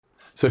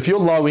So if you're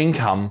low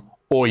income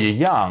or you're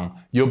young,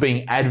 you're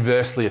being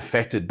adversely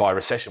affected by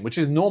recession, which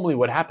is normally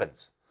what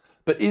happens.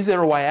 But is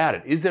there a way out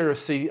of it? Is there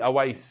a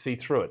way to see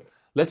through it?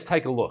 Let's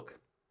take a look.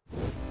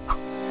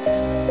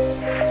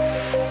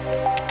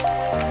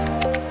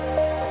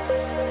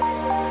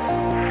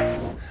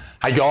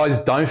 Hey guys,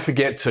 don't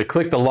forget to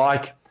click the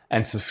like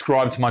and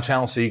subscribe to my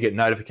channel so you get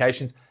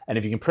notifications. And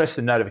if you can press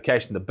the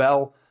notification, the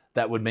bell,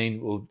 that would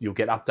mean you'll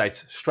get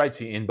updates straight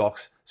to your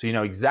inbox so you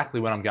know exactly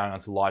when I'm going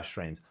onto live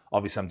streams.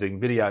 Obviously, I'm doing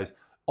videos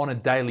on a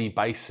daily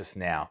basis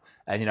now.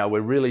 And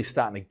we're really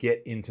starting to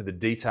get into the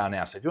detail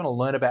now. So if you want to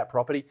learn about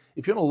property,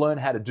 if you want to learn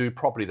how to do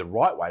property the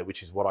right way,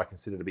 which is what I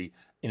consider to be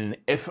in an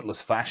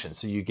effortless fashion,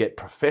 so you get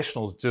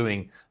professionals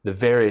doing the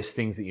various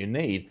things that you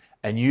need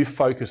and you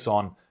focus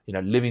on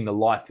living the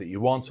life that you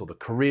want or the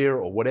career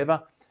or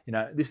whatever,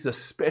 this is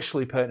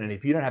especially pertinent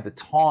if you don't have the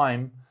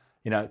time,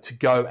 to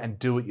go and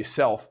do it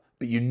yourself,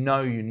 but you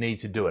need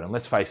to do it. And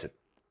let's face it,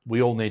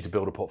 we all need to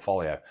build a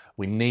portfolio.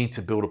 We need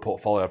to build a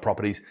portfolio of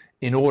properties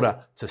in order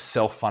to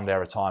self-fund our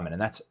retirement.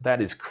 And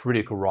that is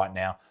critical right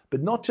now.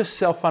 But not just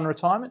self-fund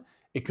retirement,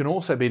 it can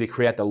also be to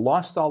create the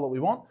lifestyle that we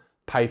want,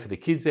 pay for the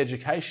kids'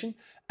 education,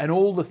 and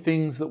all the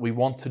things that we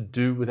want to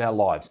do with our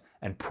lives.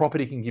 And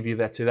property can give you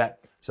that to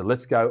that. So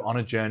let's go on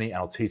a journey and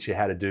I'll teach you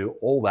how to do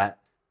all that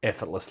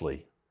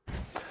effortlessly.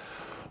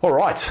 All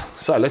right,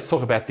 so let's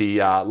talk about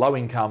the low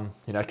income.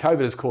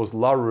 COVID has caused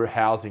lower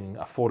housing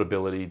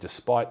affordability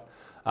despite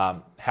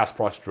house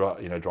price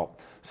drop,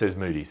 says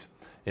Moody's.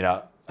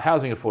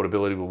 Housing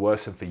affordability will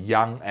worsen for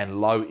young and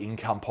low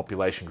income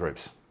population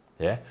groups.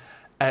 Yeah,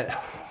 and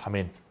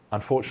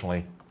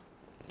unfortunately,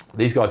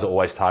 these guys are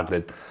always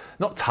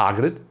not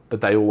targeted, but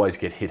they always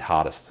get hit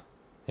hardest.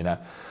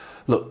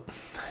 Look,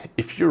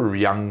 if you're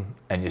young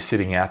and you're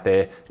sitting out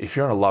there, if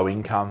you're on a low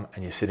income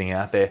and you're sitting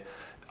out there,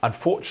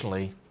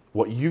 unfortunately,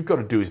 what you've got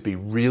to do is be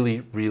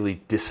really,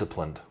 really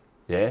disciplined.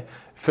 Yeah.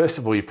 First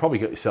of all, you probably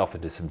got yourself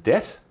into some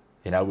debt,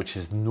 which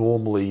is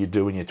normally you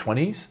do in your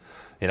 20s,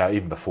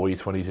 even before your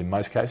 20s in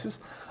most cases.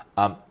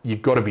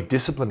 You've got to be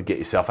disciplined to get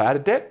yourself out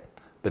of debt,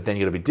 but then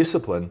you've got to be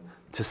disciplined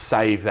to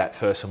save that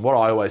first. And what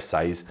I always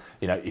say is,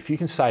 if you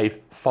can save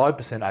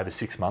 5% over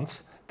 6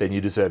 months, then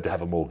you deserve to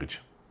have a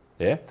mortgage.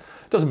 Yeah.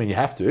 Doesn't mean you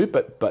have to,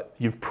 but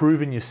you've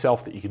proven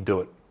yourself that you can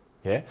do it.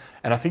 Yeah.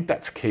 And I think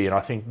that's key. And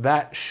I think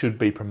that should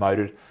be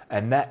promoted.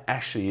 And that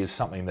actually is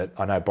something that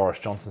I know Boris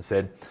Johnson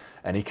said,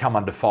 and he come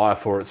under fire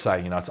for it,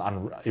 saying, it's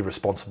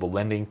irresponsible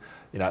lending,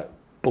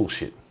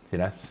 bullshit,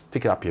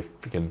 stick it up, you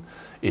freaking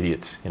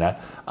idiots,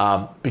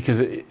 because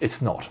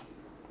it's not.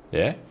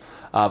 Yeah.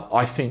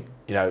 I think,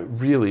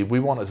 really we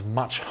want as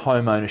much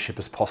home ownership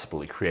as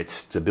possible. It creates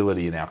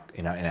stability in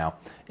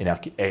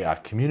our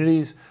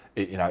communities.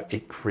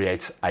 It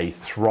creates a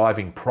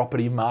thriving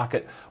property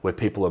market where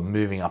people are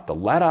moving up the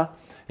ladder.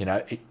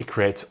 It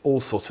creates all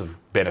sorts of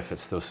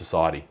benefits to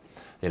society.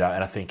 And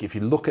I think if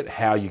you look at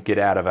how you get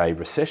out of a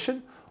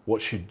recession,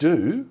 what you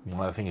do,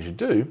 one of the things you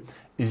do,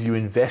 is you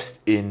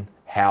invest in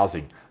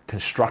housing,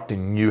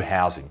 constructing new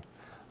housing.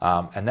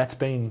 And that's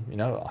been,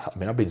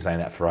 I've been saying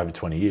that for over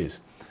 20 years.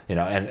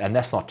 And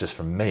that's not just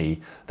from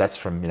me, that's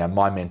from,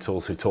 my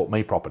mentors who taught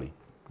me property,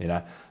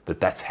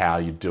 that's how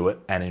you do it.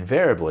 And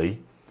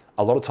invariably,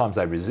 a lot of times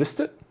they resist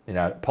it.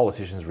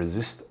 Politicians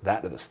resist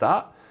that at the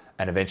start,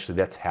 and eventually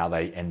that's how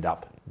they end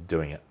up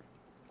doing it.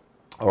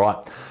 All right.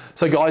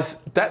 So guys,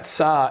 that's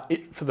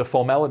it for the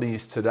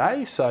formalities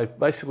today. So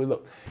basically,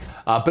 look,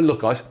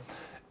 guys,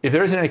 if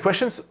there isn't any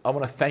questions, I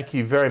want to thank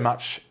you very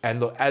much. And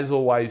look, as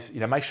always,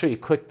 make sure you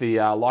click the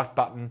like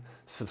button,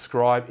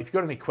 subscribe. If you've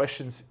got any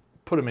questions,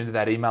 put them into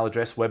that email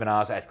address,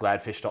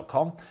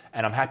 webinars@gladfish.com,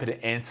 and I'm happy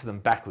to answer them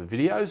back with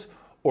videos.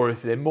 Or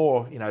if they're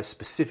more,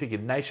 specific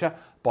in nature,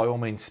 by all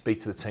means speak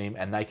to the team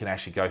and they can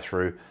actually go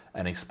through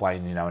and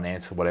explain, and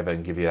answer whatever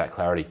and give you that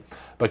clarity.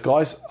 But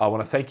guys, I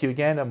want to thank you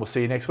again and we'll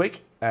see you next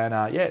week. And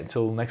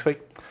until next week,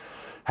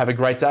 have a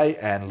great day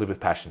and live with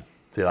passion.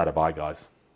 See you later. Bye, guys.